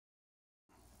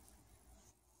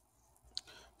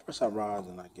First, I rise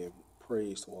and I give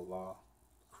praise to Allah,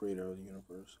 creator of the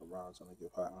universe. I rise and I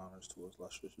give high honors to his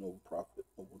illustrious noble prophet,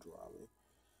 noble Drabi.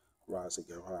 I rise to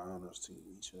give high honors to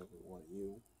each and every one of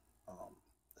you. Um,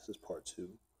 this is part two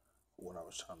of what I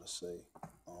was trying to say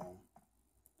um,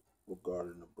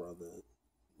 regarding the brother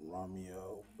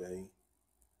Ramio Bey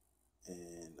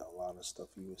and a lot of stuff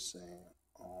he was saying.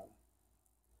 Um,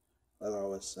 like I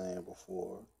was saying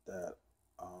before, that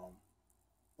um,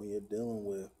 when you're dealing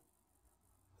with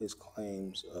his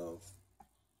claims of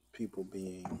people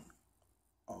being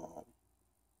um,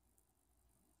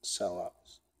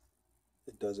 sellouts,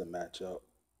 it doesn't match up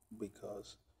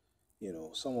because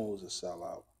someone who's a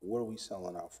sellout, what are we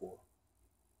selling out for?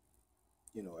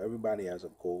 Everybody has a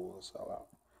goal to sell out.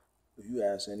 If you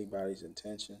ask anybody's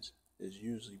intentions, it's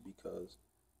usually because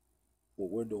what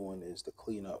we're doing is to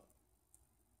clean up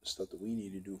stuff that we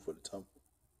need to do for the temple.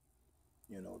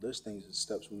 There's things and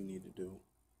steps we need to do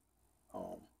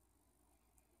um,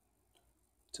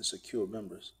 to secure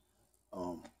members,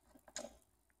 um,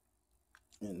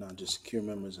 and not just secure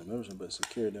members and membership, but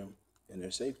secure them in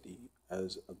their safety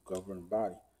as a governing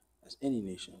body, as any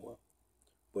nation will.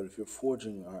 But if you're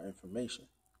forging our information,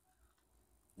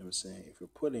 you know what I'm saying? If you're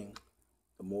putting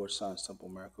the Moorish Science Temple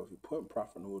America, if you're putting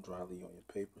Prophet Noor Dryly on your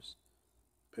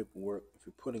paperwork, if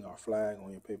you're putting our flag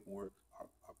on your paperwork, our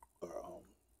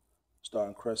Star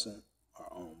and Crescent,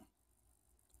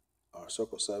 our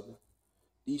Circle 7,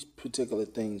 these particular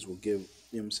things will give,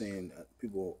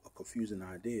 people a confusing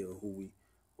idea of who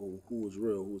is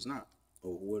real, who's not,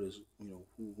 or what is,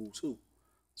 who's who.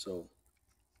 So,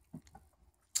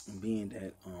 being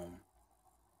that,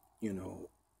 you know,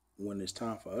 when it's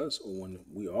time for us, or when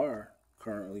we are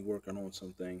currently working on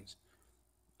some things,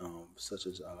 such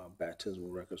as baptismal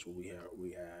records, where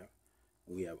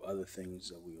we have other things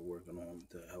that we are working on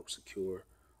to help secure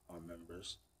our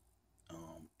members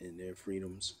and their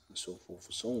freedoms and so forth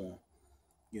and so on.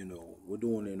 We're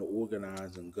doing it in an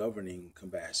organized and governing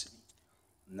capacity,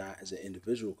 not as an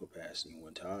individual capacity.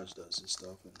 When Taj does his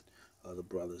stuff and other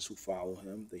brothers who follow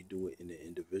him, they do it in an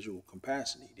individual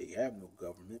capacity. They have no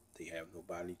government. They have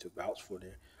nobody to vouch for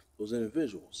those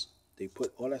individuals. They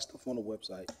put all that stuff on the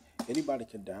website. Anybody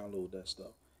can download that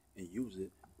stuff and use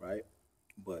it, right?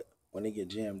 But when they get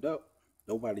jammed up,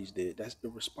 nobody's there. That's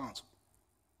irresponsible.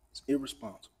 It's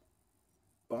irresponsible.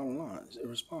 Bottom line, it's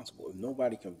irresponsible. If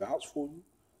nobody can vouch for you,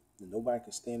 if nobody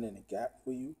can stand in the gap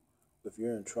for you, if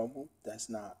you're in trouble, that's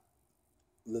not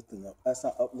lifting up. That's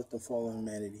not uplifting fallen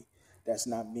humanity. That's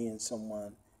not being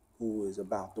someone who is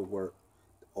about the work.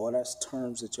 All that's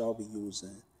terms that y'all be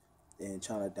using and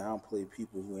trying to downplay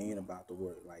people who ain't about the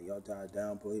work. Like y'all try to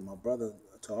downplay my brother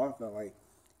Taraka, like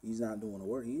he's not doing the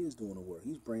work. He is doing the work.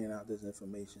 He's bringing out this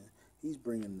information. He's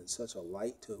bringing such a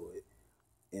light to it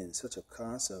and such a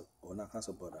concept, or not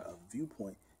concept, but a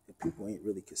viewpoint that people ain't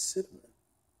really considering.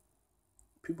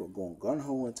 People are going gun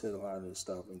ho into a lot of this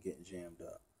stuff and getting jammed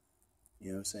up.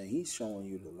 You know what I'm saying? He's showing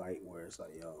you the light where it's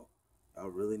like, yo, I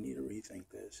really need to rethink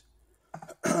this.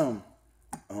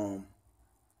 um,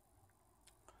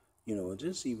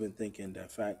 just even thinking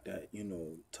that fact that,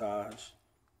 Taj,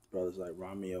 brothers like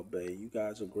Ramiel Bey, you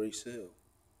guys are great seal.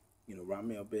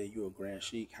 Ramiel Bey, you're a grand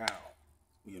sheik. How?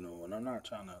 And I'm not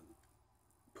trying to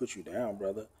put you down,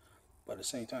 brother, but at the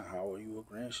same time, how are you a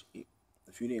grand sheik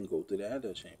if you didn't go through the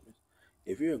other chambers?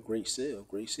 If you're a great seal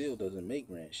doesn't make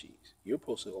grand sheiks. You're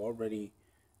supposed to already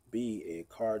be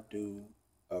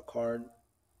a card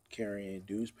carrying,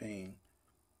 dues paying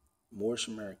Moorish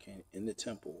American in the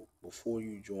temple before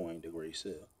you joined the Great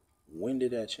Seal. When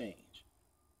did that change?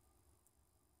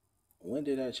 When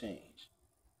did that change?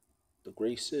 The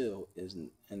Great Seal is,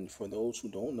 and for those who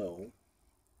don't know,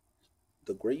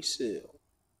 the Great Seal,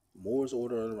 Moore's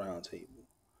Order of the Round Table,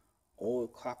 all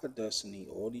Clock of Destiny,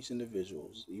 all these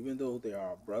individuals, even though they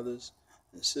are brothers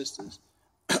and sisters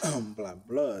by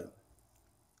blood,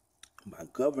 by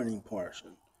governing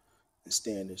portion and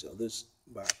standards of this,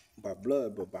 by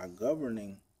blood, but by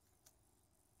governing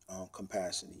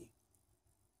capacity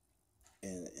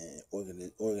and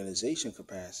organization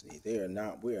capacity,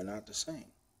 we are not the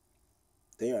same.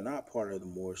 They are not part of the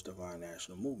Moorish Divine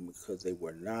National Movement because they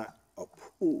were not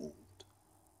approved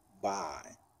by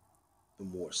the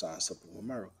Moorish Science Temple of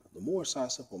America. The Moorish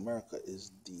Science Temple of America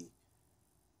is the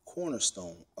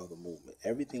cornerstone of the movement.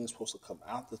 Everything is supposed to come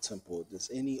out the temple. If there's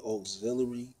any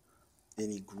auxiliary,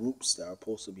 any groups that are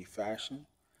supposed to be fashioned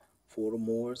for the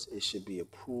Moors, it should be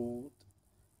approved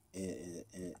and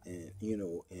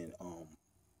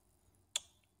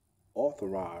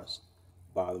authorized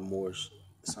by the Moorish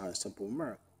Science Temple of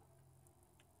America.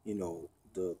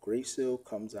 The Great Seal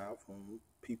comes out from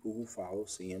people who follow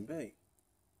CM Bay.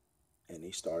 and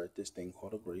they started this thing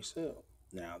called a gray cell.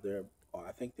 Now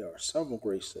I think there are several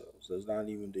gray cells. There's not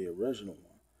even the original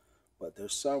one, but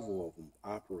there's several of them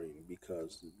operating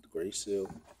because the gray cell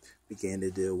began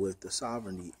to deal with the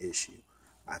sovereignty issue.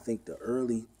 I think the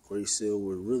early gray cell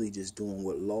were really just doing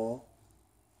what law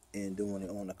and doing it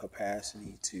on the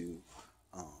capacity to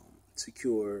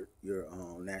secure your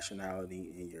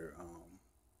nationality and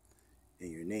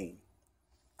your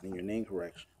name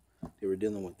correction. They were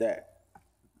dealing with that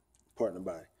part of the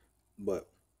body, but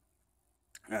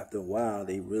after a while,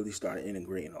 they really started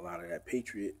integrating a lot of that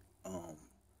patriot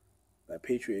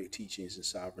teachings and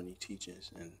sovereignty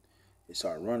teachings, and they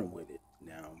started running with it.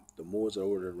 Now, the Moors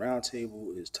Order Round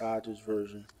Table is Taj's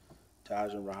version,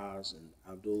 Taj and Raz and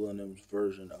Abdullah and them's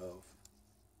version of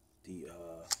the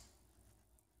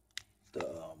the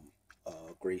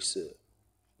Gray Seal.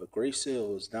 But Gray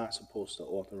Seal is not supposed to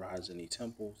authorize any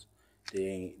temples.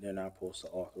 They're not supposed to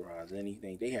authorize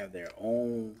anything. They have their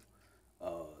own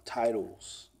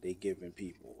titles they giving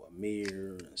people,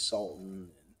 Amir and Sultan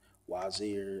and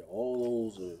Wazir.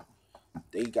 All those are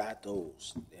they got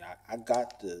those. I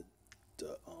got the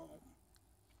the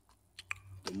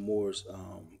Moors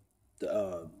the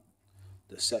uh,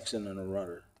 the section and the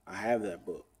rudder. I have that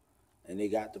book, and they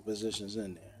got the positions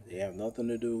in there. They have nothing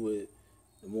to do with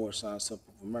the Moorish Science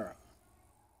Temple of America,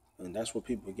 and that's where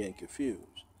people are getting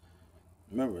confused.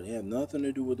 Remember, they have nothing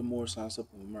to do with the Moorish Science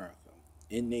Temple of America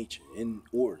in nature, in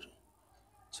origin.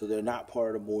 So they're not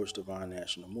part of the Moorish Divine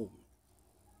National Movement.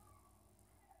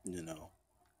 You know,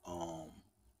 um,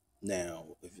 now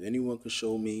if anyone can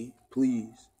show me,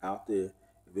 please, out there,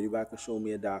 if anybody can show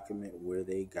me a document where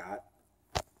they got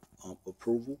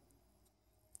approval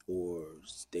or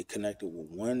they connected with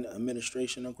one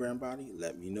administration of Grand Body,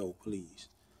 let me know, please.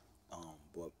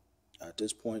 But at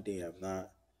this point, they have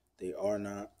not. They are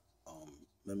not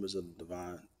members of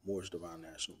the Moorish Divine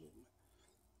National Movement.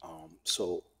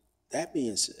 So that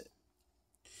being said,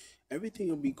 everything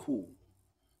will be cool,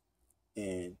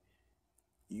 and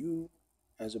you,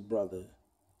 as a brother,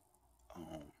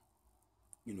 um,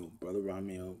 brother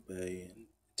Ramiel Bay and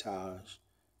Taj,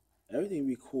 everything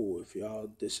will be cool if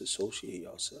y'all disassociate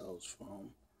yourselves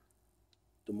from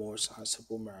the Moorish Science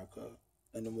Temple America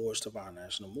and the Moorish Divine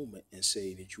National Movement and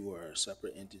say that you are a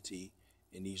separate entity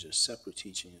and these are separate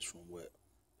teachings from what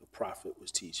the Prophet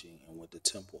was teaching and what the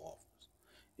temple offers.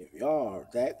 If y'all are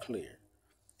that clear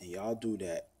and y'all do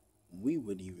that, we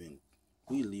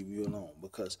leave you alone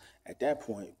because at that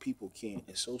point people can't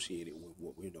associate it with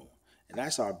what we're doing. And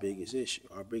that's our biggest issue.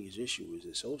 Our biggest issue is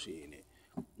associating it,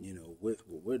 with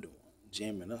what we're doing,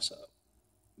 jamming us up,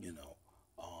 you know,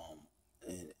 um,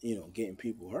 and getting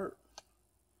people hurt.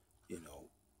 You know,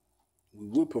 we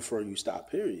would prefer you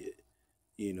stop. Period.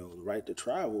 The right to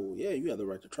travel. Yeah, you have the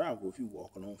right to travel if you're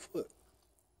walking on foot.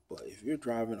 But if you're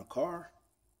driving a car,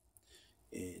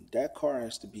 and that car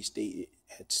had to be state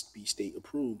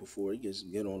approved before it gets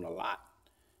get on a lot.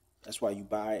 That's why you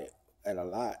buy it at a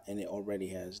lot, and it already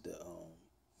has the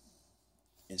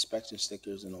inspection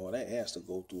stickers and all that. It has to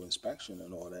go through inspection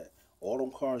and all that. All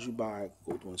them cars you buy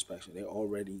go through inspection. They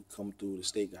already come through. The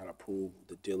state got approved.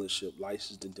 The dealership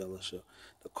licensed the dealership.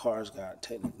 The cars got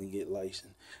technically get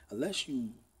licensed. Unless you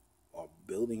are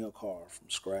building a car from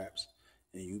scraps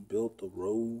and you built the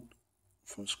road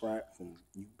from scrap, from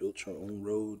you built your own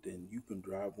road, then you can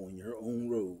drive on your own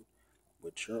road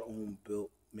with your own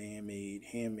built, man-made,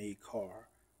 handmade car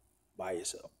by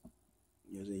yourself.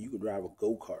 You know what I'm saying? You could drive a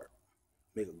go-kart,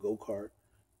 make a go-kart.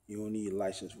 You don't need a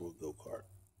license for a go-kart.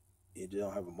 It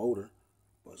don't have a motor,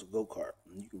 but it's a go-kart.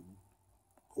 And you can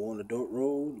go on a dirt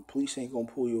road. The police ain't gonna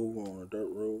pull you over on a dirt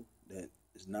road that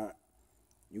is not.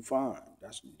 You fine.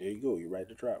 There you go. You're right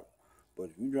to travel. But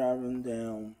if you're driving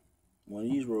down one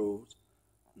of these roads,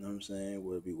 you know what I'm saying,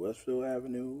 whether it be Westfield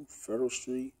Avenue, Federal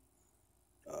Street,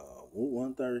 Route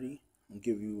 130, I'll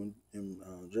give you in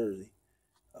Jersey,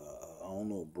 I don't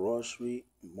know, Broad Street,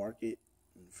 Market,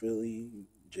 in Philly,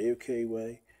 JFK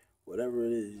Way, whatever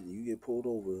it is, you get pulled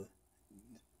over,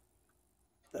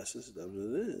 that's what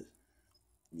it is.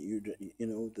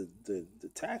 The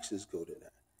taxes go to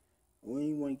that. When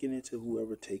you want to get into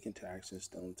whoever taking taxes,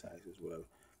 stealing taxes, whatever,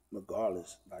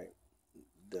 regardless, like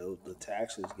the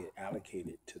taxes get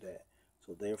allocated to that.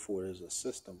 So therefore, there's a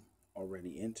system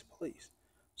already into place.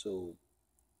 So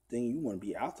then you want to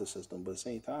be out the system, but at the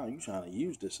same time, you're trying to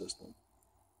use the system,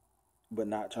 but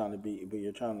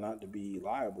you're trying not to be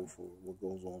liable for what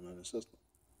goes on in the system.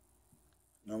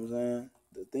 You know what I'm saying?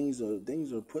 The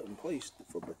things are put in place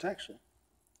for protection.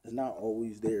 It's not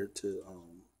always there to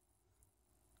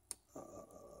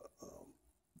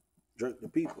jerk the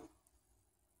people.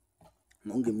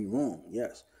 Don't get me wrong.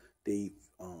 Yes, they've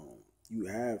you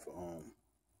have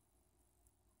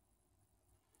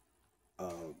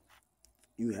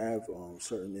uh,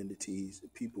 certain entities,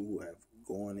 people who have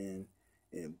gone in,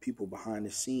 and people behind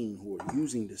the scene who are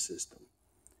using the system,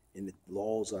 and the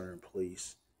laws are in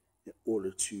place in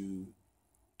order to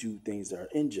do things that are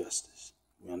injustice.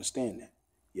 We understand that.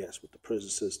 Yes, with the prison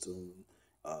system,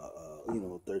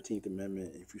 13th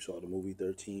Amendment. If you saw the movie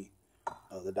 13,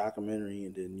 the documentary,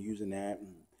 and then using that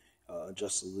and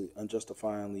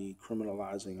unjustifiably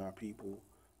criminalizing our people,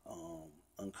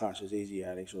 unconscious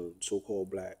Asiatics or so-called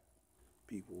black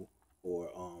people, or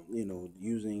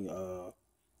using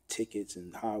tickets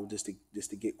and how just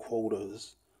to get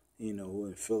quotas,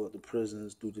 and fill up the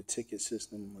prisons through the ticket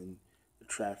system and the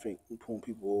traffic and pulling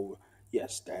people over.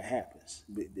 Yes, that happens.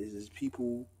 But there's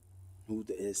people who,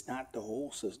 it's not the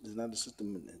whole system, it's not the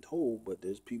system in the whole, but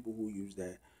there's people who use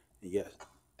that. And yes,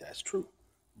 that's true.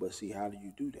 But see, how do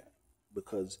you do that?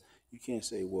 Because you can't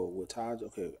say, well, what Taj,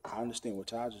 okay, I understand what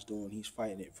Taj is doing. He's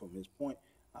fighting it from his point.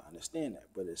 I understand that.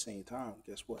 But at the same time,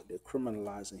 guess what? They're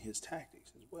criminalizing his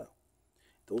tactics as well.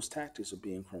 Those tactics are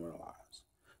being criminalized.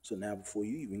 So now, before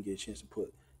you even get a chance to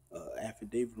put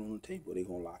affidavit on the table, they're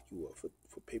going to lock you up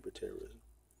for paper terrorism.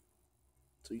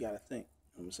 So you got to think.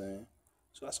 You know what I'm saying?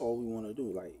 So that's all we want to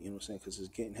do. Like, you know what I'm saying? Because it's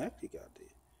getting hectic out there.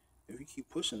 If you keep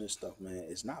pushing this stuff, man,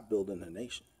 it's not building a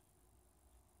nation.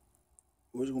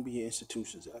 Where's going to be your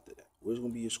institutions after that? Where's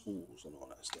going to be your schools and all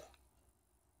that stuff?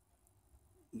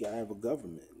 You got to have a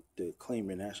government to claim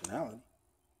your nationality.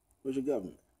 Where's your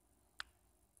government?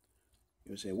 You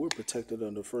know what I'm saying? We're protected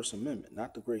under the First Amendment,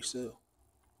 not the Great Seal.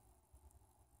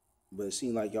 But it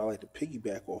seems like y'all like to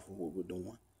piggyback off of what we're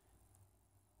doing.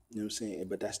 You know what I'm saying?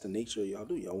 But that's the nature of y'all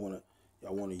do. Y'all wanna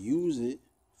use it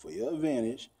for your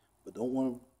advantage, but don't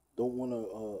wanna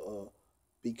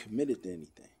be committed to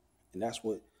anything. And that's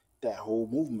what that whole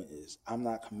movement is. I'm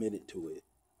not committed to it.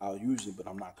 I'll use it, but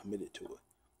I'm not committed to it.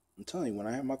 I'm telling you, when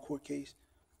I had my court case,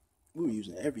 we were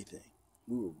using everything.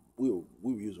 We were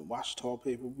using Washita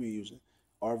paper. We were using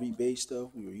RV based stuff.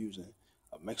 We were using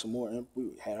we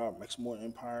had our Mexican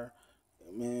Empire.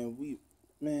 Man,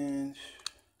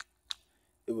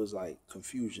 it was like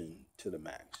confusion to the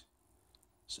max.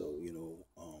 So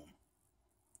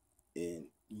and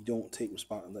you don't take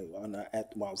responsibility.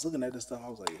 Like while I was looking at this stuff, I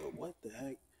was like, yo, what the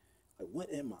heck? Like,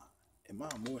 what am I? Am I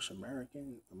a Moorish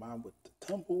American? Am I with the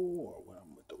temple, or when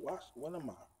I'm with the Wash? What am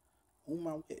I? Who am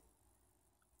I with?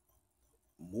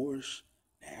 Moorish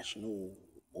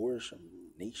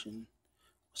nation.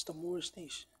 What's the Moorish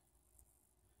nation?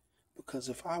 Because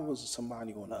if I was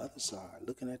somebody on the other side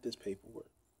looking at this paperwork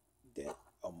that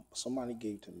somebody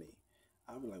gave to me,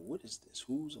 I'd be like, what is this?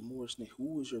 Who's a Moorish nation?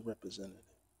 Who is your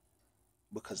representative?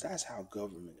 Because that's how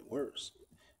government works.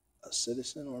 A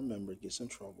citizen or a member gets in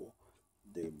trouble,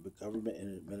 the government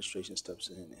and administration steps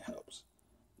in and helps.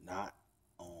 Not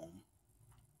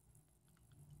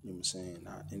you know what I'm saying,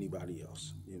 not anybody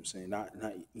else. You know what I'm saying? Not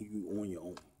you on your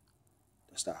own.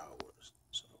 That's not how it works.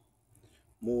 So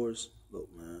Moors, look,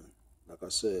 man, like I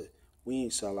said, we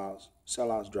ain't sellouts.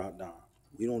 Sellouts drop down.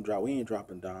 We ain't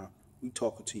dropping down. We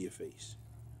talking to your face.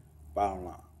 Bottom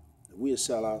line. If we are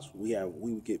sellouts, we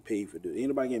would get paid for this. Ain't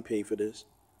nobody getting paid for this.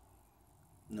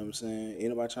 You know what I'm saying? Ain't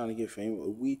nobody trying to get famous.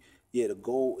 The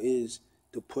goal is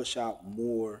to push out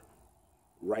more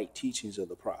right teachings of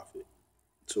the Prophet.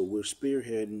 So we're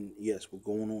spearheading, yes, we're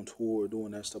going on tour,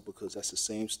 doing that stuff, because that's the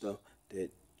same stuff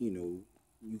that, you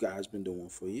guys been doing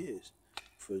for years,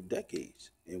 for decades.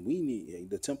 And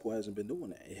the temple hasn't been doing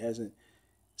that. It hasn't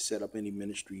set up any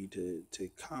ministry to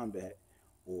combat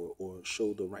or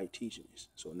show the right teachings.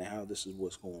 So now this is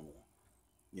what's going on.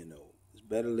 It's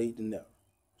better late than never.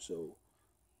 So,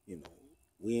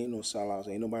 we ain't no sellouts.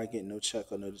 Ain't nobody getting no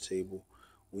check under the table.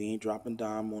 We ain't dropping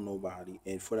dime on nobody.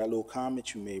 And for that little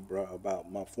comment you made, bro, about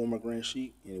my former Grand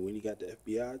Sheik, and when you got the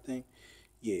FBI thing,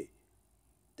 yeah,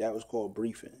 that was called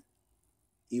briefing.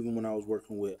 Even when I was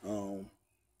working with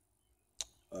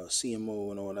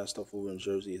CMO and all that stuff over in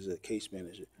Jersey as a case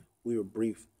manager, we were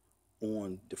briefed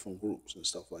on different groups and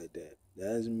stuff like that.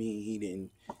 That doesn't mean he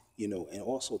didn't, and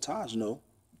also Taj know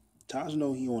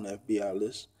he on the FBI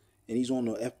list, and he's on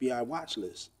the FBI watch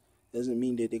list. Doesn't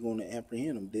mean that they're going to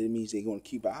apprehend him. That means they're going to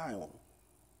keep an eye on him.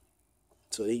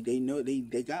 So they know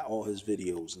they got all his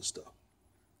videos and stuff.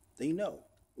 They know.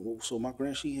 So my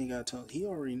Grand Sheik ain't got to tell. He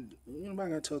already.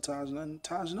 Nobody got to tell Taj nothing.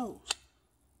 Taj knows.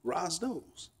 Roz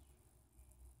knows.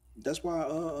 That's why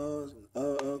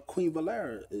Queen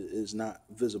Valera is not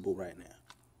visible right now.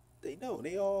 They know.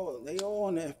 They all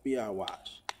on the FBI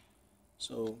watch.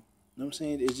 So you know what I'm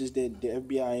saying? It's just that the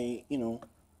FBI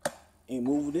ain't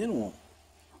moved in on them.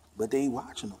 But they ain't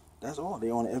watching them. That's all.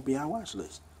 They on the FBI watch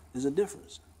list. There's a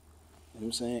difference. You know what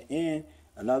I'm saying? And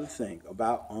another thing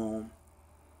about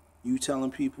you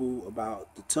telling people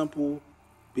about the temple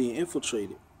being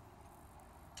infiltrated.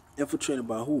 Infiltrated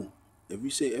by who? If you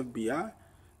say FBI,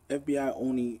 FBI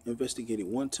only investigated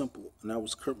one temple, and that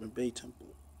was Kirkman Bay Temple,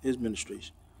 his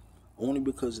administration, only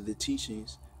because of the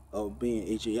teachings of being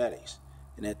Asiatics.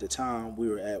 And at the time, we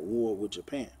were at war with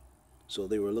Japan, so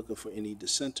they were looking for any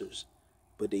dissenters.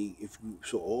 But they, if you,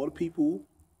 so all the people,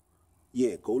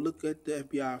 yeah, go look at the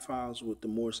FBI files with the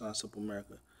Moorish on Simple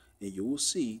America, and you will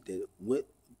see that what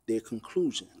their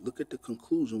conclusion. Look at the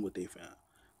conclusion what they found,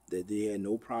 that they had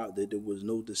no problem, that there was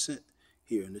no dissent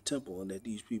here in the temple, and that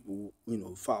these people,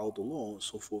 followed the law and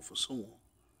so forth and so on.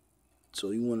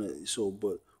 So you want to,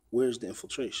 but where's the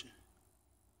infiltration?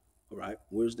 All right,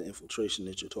 where's the infiltration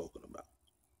that you're talking about?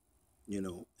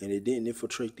 And it didn't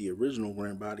infiltrate the original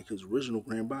grand body because the original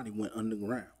grand body went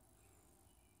underground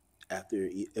after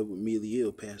Edward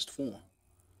Meliel passed form.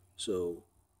 So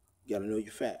you got to know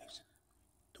your facts.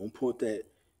 Don't put that,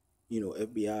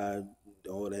 FBI,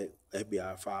 all that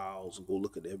FBI files. Go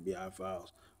look at the FBI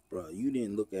files, bro. You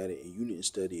didn't look at it and you didn't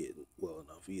study it well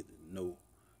enough either to know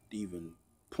to even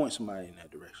point somebody in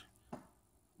that direction.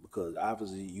 Because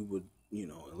obviously you would,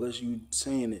 unless you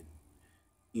saying it,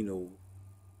 you know,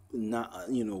 not,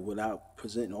 without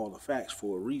presenting all the facts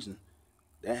for a reason.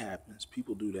 That happens.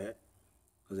 People do that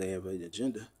because they have an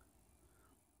agenda.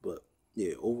 But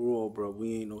yeah, overall, bro,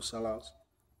 we ain't no sellouts.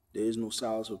 There is no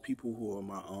sellouts for people who are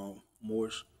my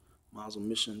Moorish Muslim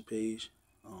mission page.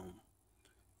 Um,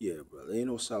 yeah, bro, there ain't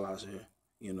no sellouts here.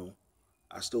 You know,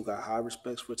 I still got high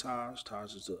respects for Taj.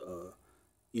 Taj is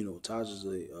Taj is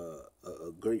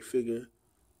a great figure,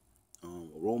 a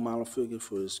role model figure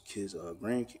for his his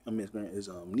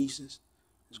nieces,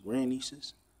 his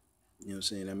grandnieces. You know what I'm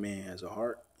saying? That man has a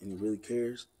heart and he really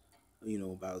cares,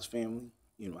 about his family.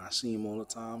 I see him all the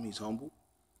time. He's humble,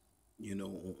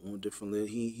 on different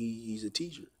levels. He's a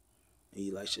teacher and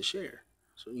he likes to share.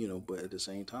 So, but at the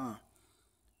same time,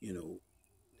 you know,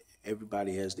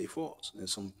 everybody has their faults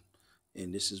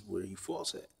and this is where he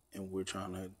faults at. And we're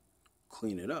trying to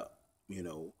clean it up,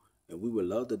 and we would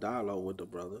love the dialogue with the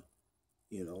brother,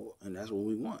 and that's what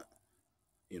we want.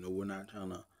 We're not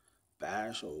trying to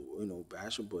bash or,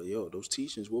 bash him, but those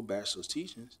teachings, we'll bash those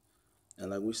teachings. And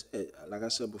like I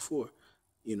said before,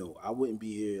 I wouldn't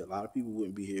be here. A lot of people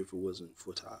wouldn't be here if it wasn't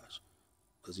for Taj,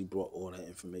 because he brought all that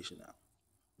information out.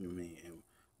 You know what I mean? And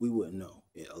we wouldn't know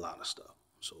a lot of stuff.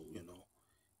 So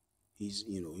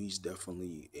he's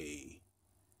definitely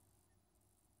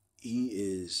he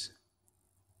is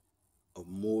a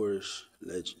Moorish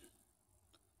legend.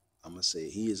 I'm gonna say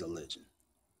he is a legend.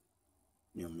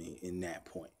 You know what I mean? In that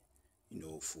point,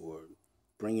 for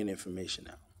bringing information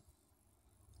out.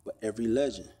 But every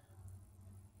legend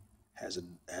has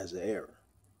an error.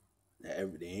 Now,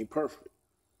 everything ain't perfect.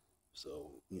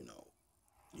 So you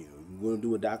want to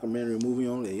do a documentary movie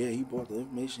on it? Yeah, he brought the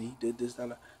information. He did this,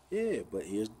 that. Yeah, but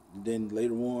then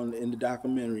later on in the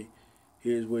documentary,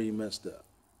 here's where he messed up.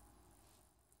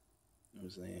 You know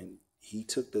what I'm saying? He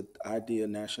took the idea of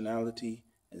nationality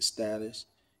and status,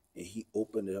 and he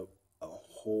opened up a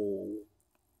whole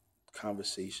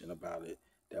conversation about it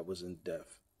that was in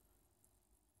depth,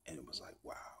 and it was like,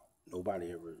 wow,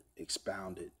 nobody ever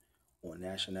expounded on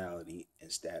nationality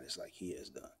and status like he has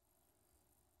done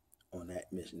on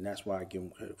that mission. That's why I give him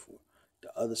credit for it.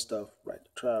 The other stuff, right, the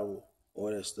travel,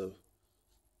 all that stuff,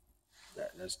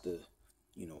 that's the,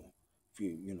 if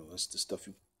that's the stuff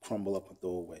you crumble up and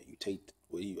throw away. You take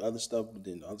the other stuff, but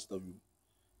then the other stuff you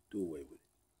do away with it.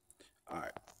 All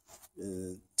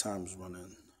right, time's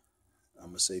running. I'm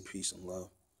gonna say peace and love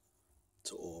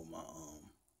to all my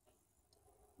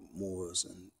Moors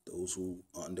and those who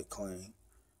underclaim,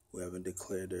 who haven't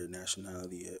declared their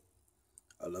nationality yet.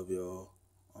 I love y'all.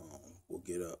 We'll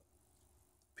get up.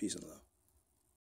 Peace and love.